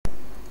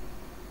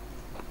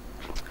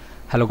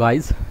Hello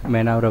guys,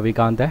 मेरा नाम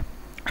रविकांत है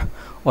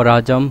और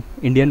आज हम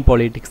इंडियन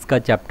पॉलिटिक्स का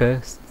चैप्टर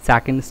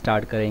सेकंड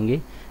स्टार्ट करेंगे,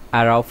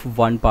 era of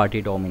one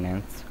party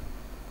dominance.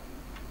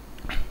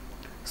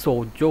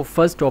 जो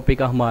फर्स्ट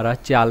टॉपिक है हमारा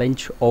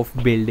challenge of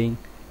building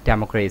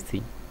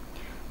democracy.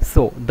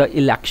 The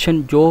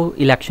election जो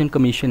इलेक्शन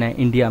कमीशन है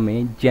इंडिया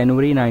में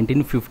जनवरी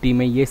 1950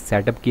 में ये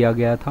सेटअप किया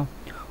गया था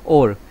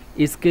और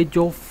इसके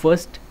जो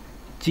फर्स्ट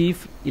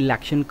चीफ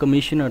इलेक्शन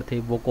कमिश्नर थे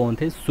वो कौन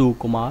थे?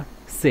 सुकुमार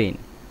सेन।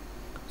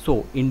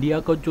 इंडिया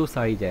का जो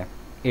साइज है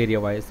एरिया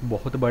वाइज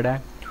बहुत बड़ा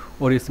है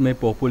और इसमें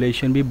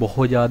पॉपुलेशन भी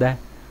बहुत ज़्यादा है।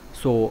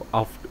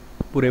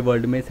 पूरे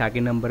वर्ल्ड में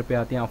सेकंड नंबर पे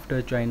आते हैं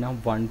आफ्टर चाइना।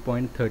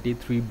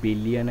 1.33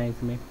 बिलियन है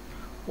इसमें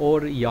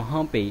और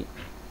यहाँ पे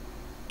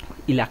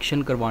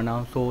इलेक्शन करवाना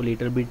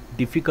लिटिल बिट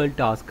डिफ़िकल्ट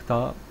टास्क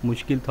था,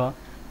 मुश्किल था,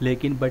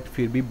 लेकिन बट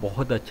फिर भी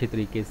बहुत अच्छे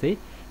तरीके से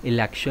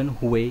इलेक्शन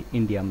हुए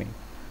इंडिया में।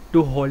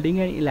 To holding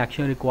an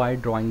election require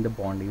drawing the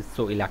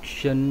boundaries.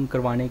 Election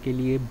करवाने के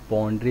लिए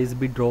बाउंड्रीज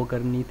भी ड्रॉ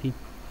करनी थी।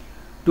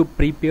 To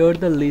prepare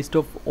the list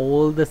of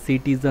all the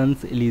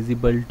citizens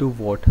eligible to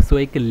vote.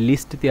 एक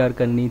लिस्ट तैयार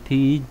करनी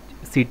थी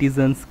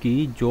सिटीजन्स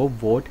की जो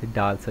वोट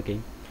डाल सकें।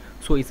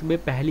 इसमें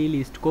पहली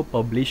लिस्ट को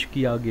पब्लिश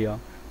किया गया,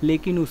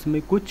 लेकिन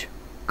उसमें कुछ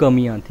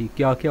कमियां थी।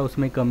 क्या क्या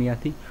उसमें कमियां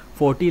थी?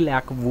 40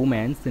 lakh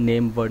women's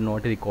name were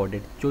not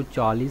recorded. जो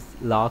 40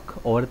 लाख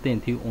औरतें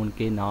थी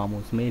उनके नाम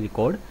उसमें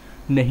रिकॉर्ड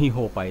नहीं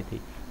हो पाए थे।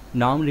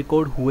 नाम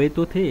रिकॉर्ड हुए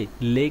तो थे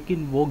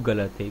लेकिन वो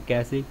गलत थे।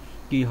 कैसे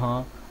कि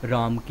हाँ,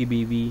 राम की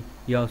बीवी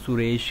या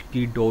सुरेश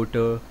की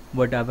डॉटर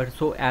वटएवर,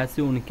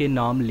 ऐसे उनके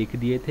नाम लिख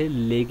दिए थे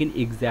लेकिन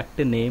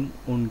एग्जैक्ट नेम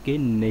उनके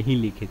नहीं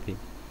लिखे थे।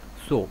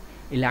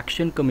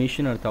 इलेक्शन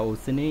कमिश्नर था,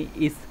 उसने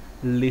इस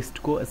लिस्ट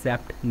को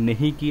एक्सेप्ट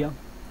नहीं किया।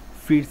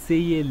 फिर से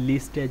ये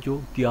लिस्ट है जो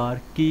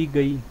तैयार की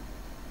गई।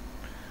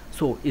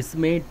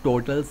 इसमें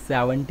टोटल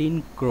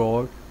 17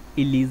 करोड़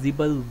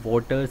एलिजिबल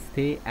वोटर्स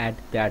थे at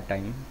that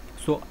time.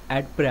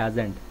 At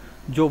present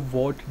जो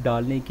वोट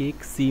डालने की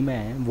एक सीमा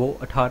है वो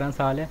 18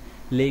 साल है,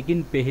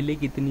 लेकिन पहले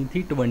कितनी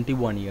थी?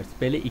 21 ईयर्स।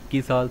 पहले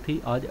 21 साल थी,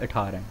 आज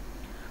 18 है।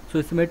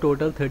 इसमें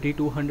टोटल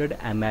 3200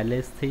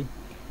 MLAs थे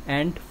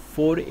एंड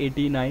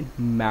 489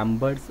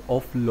 मेंबर्स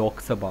ऑफ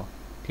लोकसभा।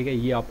 ठीक है,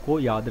 ये आपको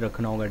याद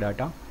रखना होगा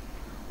data.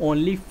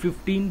 Only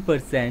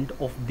 15%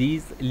 of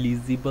these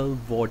eligible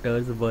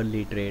voters were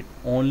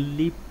literate.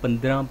 Only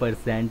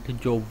 15%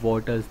 जो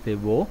वोटर्स थे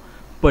वो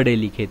पढ़े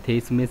लिखे थे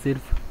इसमें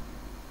सिर्फ।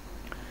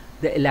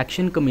 The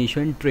election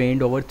commission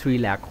trend over 3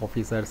 lakh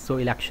officers.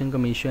 Election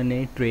commission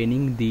ने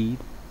ट्रेनिंग दी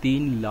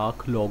 3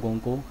 लाख लोगों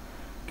को।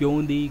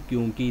 क्यों दी?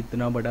 क्योंकि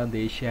इतना बड़ा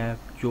देश है,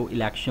 जो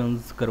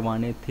इलेक्शंस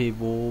करवाने थे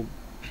वो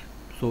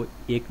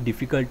एक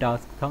डिफ़िकल्ट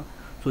टास्क था।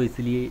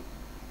 इसलिए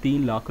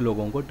 3 लाख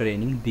लोगों को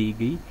ट्रेनिंग दी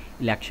गई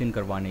इलेक्शन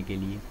करवाने के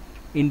लिए।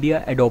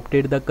 India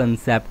adopted the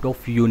concept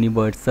of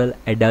universal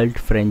adult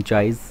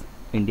franchise.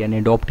 India ने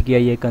अडॉप्ट किया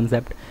ये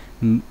कंसेप्ट।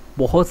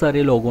 बहुत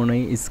सारे लोगों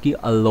ने इसकी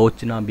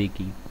आलोचना भी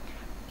की।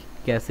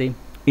 कैसे?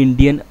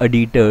 इंडियन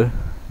एडिटर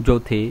जो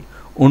थे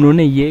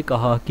उन्होंने ये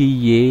कहा कि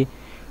ये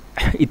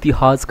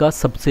इतिहास का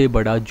सबसे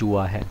बड़ा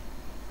जुआ है।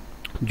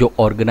 जो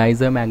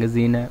ऑर्गेनाइजर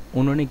मैगज़ीन है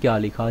उन्होंने क्या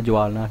लिखा?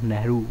 Jawaharlal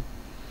Nehru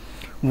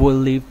will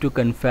live to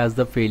confess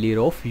the failure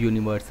of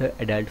universal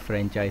adult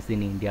franchise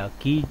in India।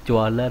 कि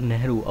जवाहरलाल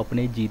नेहरू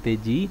अपने जीते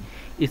जी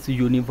इस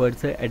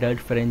यूनिवर्सल एडल्ट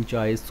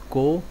फ्रेंचाइज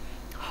को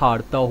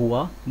हारता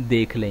हुआ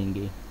देख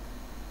लेंगे।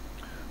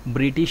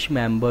 ब्रिटिश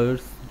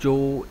मेंबर्स जो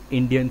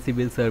इंडियन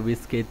सिविल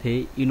सर्विस के थे,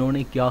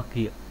 इन्होंने क्या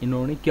किया?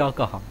 इन्होंने क्या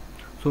कहा?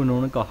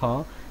 इन्होंने कहा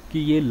कि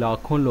ये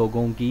लाखों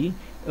लोगों की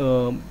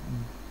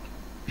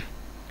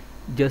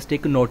जस्ट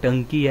एक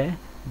नौटंकी है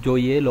जो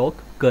ये लोग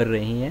कर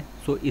रहे हैं।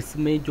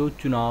 इसमें जो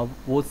चुनाव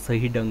वो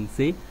सही ढंग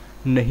से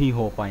नहीं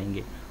हो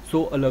पाएंगे।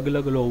 अलग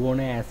अलग लोगों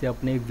ने ऐसे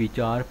अपने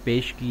विचार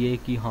पेश किए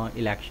कि हाँ,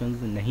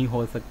 इलेक्शंस नहीं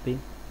हो सकते।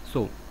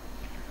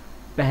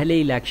 पहले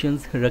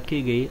इलेक्शंस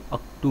रखे गए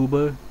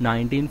अक्टूबर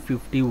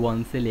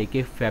 1951 से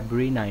लेके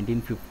फरवरी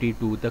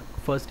 1952 तक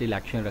फर्स्ट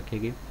इलेक्शन रखे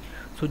गए।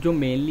 जो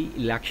मेनली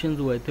इलेक्शंस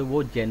हुए थे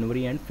वो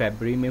जनवरी एंड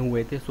फरवरी में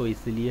हुए थे।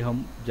 इसलिए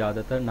हम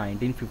ज़्यादातर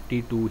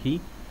 1952 ही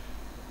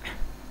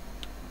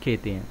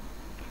कहते हैं।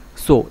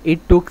 It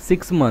took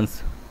 6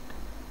 months.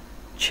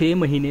 6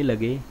 महीने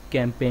लगे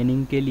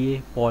कैंपेनिंग के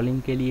लिए,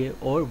 पोलिंग के लिए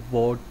और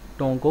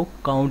वोटों को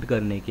काउंट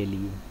करने के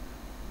लिए।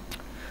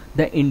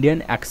 The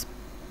Indian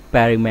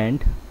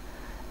experiment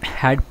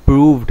had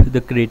proved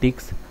the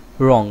critics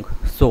wrong.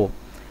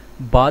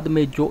 बाद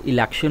में जो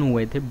इलेक्शन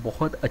हुए थे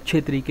बहुत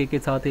अच्छे तरीके के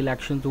साथ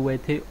इलेक्शंस हुए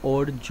थे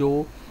और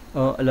जो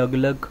अलग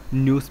अलग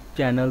न्यूज़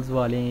चैनल्स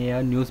वाले हैं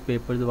या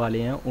न्यूज़पेपर्स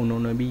वाले हैं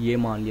उन्होंने भी ये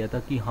मान लिया था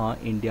कि हाँ,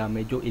 इंडिया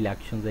में जो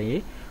इलेक्शंस हैं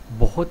ये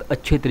बहुत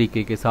अच्छे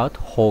तरीके के साथ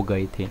हो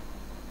गए थे।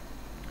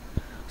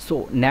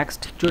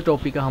 नेक्स्ट जो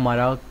टॉपिक है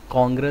हमारा,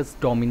 Congress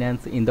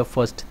dominance in the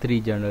first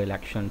 3 general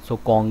election.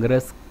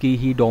 Congress की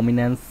ही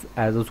dominance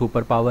as a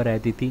super power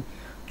रहती थी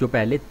जो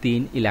पहले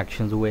 3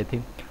 इलेक्शंस हुए थे।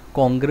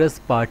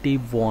 Congress party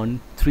von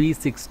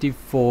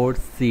 364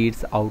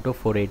 seats out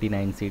of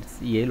 489 seats.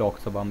 ये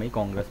लोकसभा में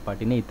कांग्रेस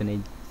पार्टी ने इतने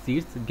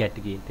सीट्स गेट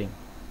किए थे।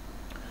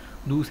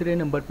 दूसरे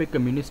नंबर पे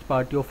कम्युनिस्ट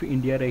पार्टी ऑफ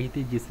इंडिया रही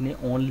थी जिसने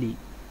ओनली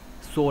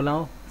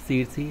 16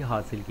 सीट्स ही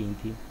हासिल की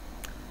थी।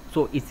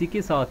 सो इसी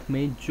के साथ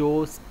में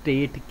जो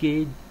स्टेट के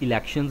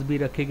इलेक्शंस भी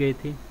रखे गए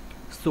थे।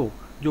 सो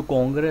जो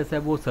कांग्रेस है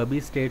वो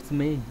सभी स्टेट्स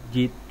में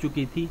जीत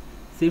चुकी थी,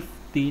 सिर्फ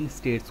 3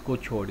 स्टेट्स को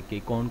छोड़ के।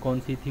 कौन कौन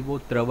सी थी वो?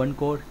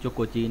 त्रवणकोर जो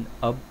कोचीन,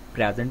 अब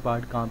प्रेजेंट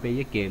पार्ट कहाँ पे?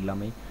 ये केरला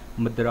में,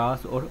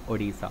 मद्रास और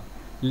उड़ीसा।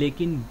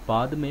 लेकिन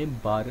बाद में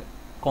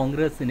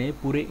कांग्रेस ने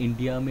पूरे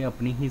इंडिया में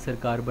अपनी ही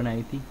सरकार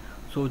बनाई थी।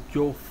 सो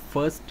जो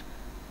फर्स्ट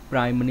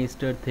प्राइम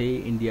मिनिस्टर थे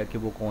इंडिया के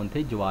वो कौन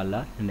थे?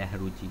 जवाहरलाल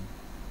नेहरू जी।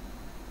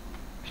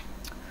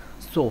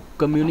 सो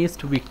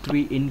communist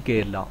victory in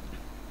Kerala.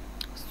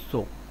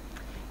 So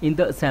in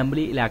the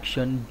assembly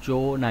election जो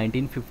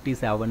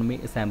 1957 में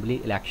असेंबली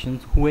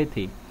इलेक्शंस हुए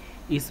थे,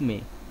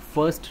 इसमें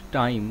फर्स्ट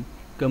टाइम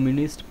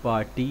कम्युनिस्ट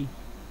पार्टी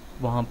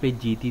वहाँ पे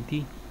जीती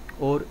थी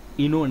और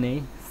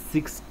इन्होंने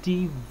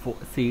 60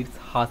 सीट्स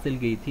हासिल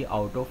की थी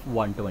आउट ऑफ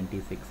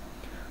 126।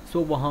 सो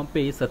वहाँ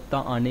पे सत्ता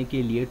आने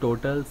के लिए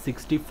टोटल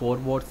 64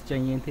 वोट्स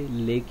चाहिए थे,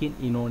 लेकिन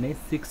इन्होंने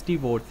 60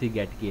 वोट्स ही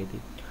गेट किए थे।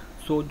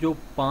 सो जो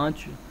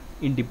 5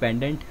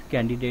 इंडिपेंडेंट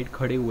कैंडिडेट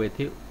खड़े हुए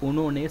थे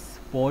उन्होंने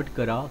सपोर्ट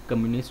करा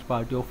कम्युनिस्ट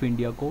पार्टी ऑफ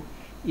इंडिया को।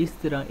 इस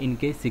तरह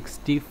इनके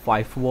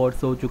 65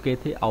 वोट्स हो चुके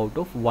थे आउट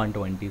ऑफ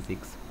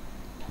 126।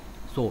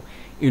 सो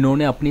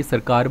इन्होंने अपनी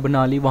सरकार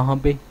बना ली वहाँ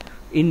पे।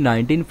 इन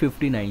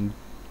 1959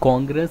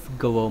 Congress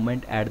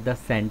government at the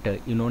centre,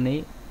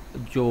 इन्होंने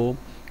जो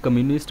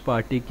कम्युनिस्ट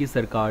पार्टी की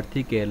सरकार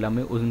थी केरला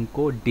में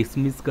उनको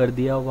डिसमिस कर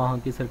दिया वहाँ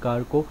की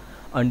सरकार को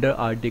अंडर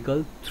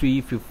आर्टिकल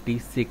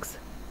 356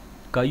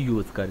 का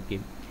यूज़ करके।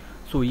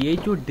 सो ये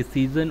जो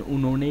डिसीज़न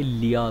उन्होंने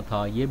लिया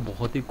था ये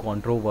बहुत ही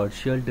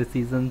कंट्रोवर्शियल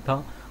डिसीज़न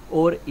था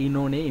और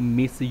इन्होंने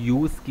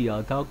मिसयूज़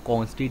किया था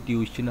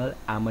कॉन्स्टिट्यूशनल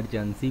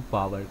एमरजेंसी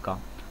पावर का।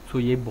 सो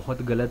ये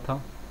बहुत गलत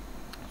था।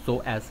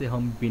 सो ऐसे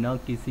हम बिना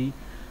किसी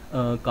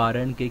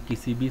कारण के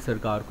किसी भी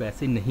सरकार को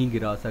ऐसे नहीं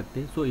गिरा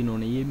सकते। सो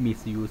इन्होंने ये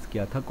मिसयूज़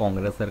किया था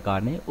कांग्रेस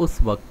सरकार ने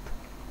उस वक्त।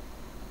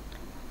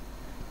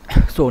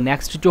 सो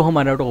नेक्स्ट जो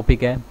हमारा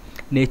टॉपिक है,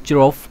 nature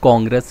of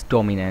Congress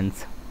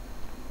dominance.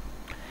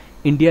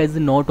 India is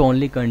not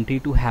only country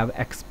to have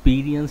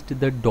experienced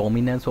the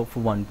dominance of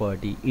one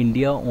party.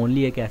 India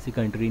only एक ऐसी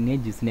कंट्री नहीं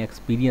जिसने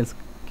एक्सपीरियंस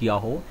किया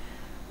हो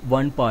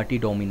वन पार्टी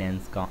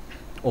डोमिनेंस का।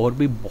 और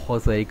भी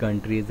बहुत सारी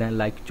कंट्रीज़ हैं,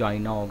 लाइक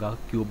चाइना होगा,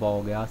 क्यूबा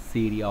हो गया,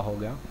 सीरिया हो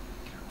गया।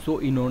 सो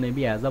इन्होंने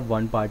भी as a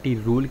one party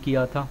rule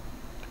किया था।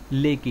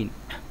 लेकिन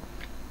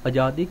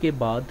आज़ादी के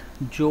बाद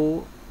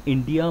जो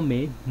इंडिया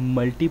में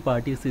मल्टी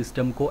पार्टी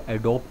सिस्टम को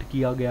अडॉप्ट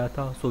किया गया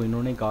था, सो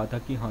इन्होंने कहा था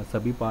कि हाँ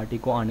सभी पार्टी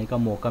को आने का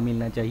मौका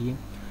मिलना चाहिए।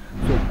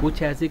 सो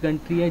कुछ ऐसी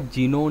कंट्री हैं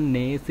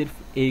जिन्होंने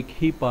सिर्फ एक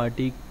ही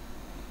पार्टी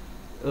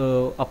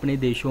अपने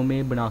देशों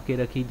में बना के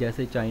रखी,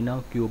 जैसे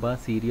चाइना, क्यूबा,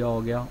 सीरिया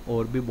हो गया।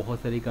 और भी बहुत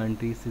सारी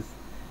कंट्रीज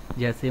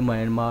जैसे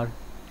म्यांमार,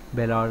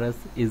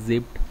 बेलारस,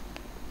 इजिप्ट।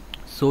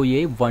 सो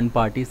ये वन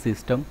पार्टी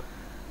सिस्टम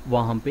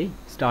वहाँ पे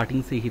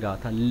स्टार्टिंग से ही रहा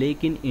था,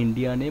 लेकिन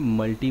इंडिया ने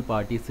मल्टी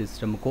पार्टी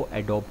सिस्टम को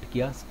अडॉप्ट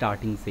किया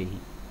स्टार्टिंग से ही।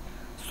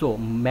 So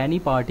many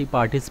party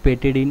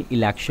participated in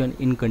election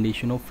in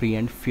condition of free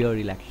and fair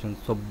election.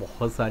 सो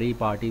बहुत सारी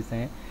पार्टीज़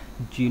हैं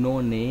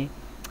जिन्होंने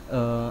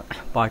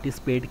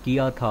पार्टिसिपेट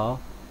किया था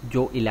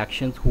जो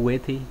इलेक्शंस हुए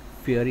थे,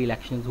 फेयर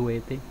इलेक्शंस हुए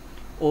थे।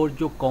 और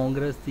जो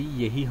कांग्रेस थी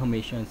यही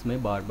हमेशा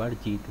इसमें बार बार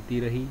जीतती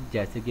रही।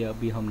 जैसे कि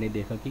अभी हमने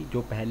देखा कि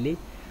जो पहले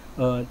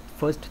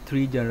फर्स्ट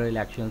 3 जनरल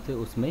इलेक्शन थे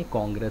उसमें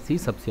कांग्रेस ही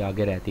सबसे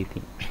आगे रहती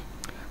थी।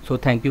 So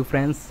thank you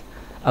friends.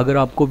 अगर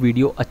आपको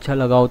वीडियो अच्छा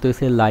लगा हो तो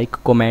इसे लाइक,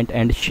 कमेंट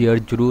एंड शेयर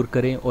ज़रूर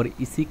करें। और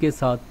इसी के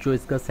साथ जो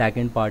इसका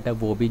सेकंड पार्ट है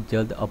वो भी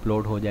जल्द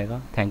अपलोड हो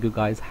जाएगा। Thank you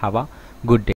guys, have a good day.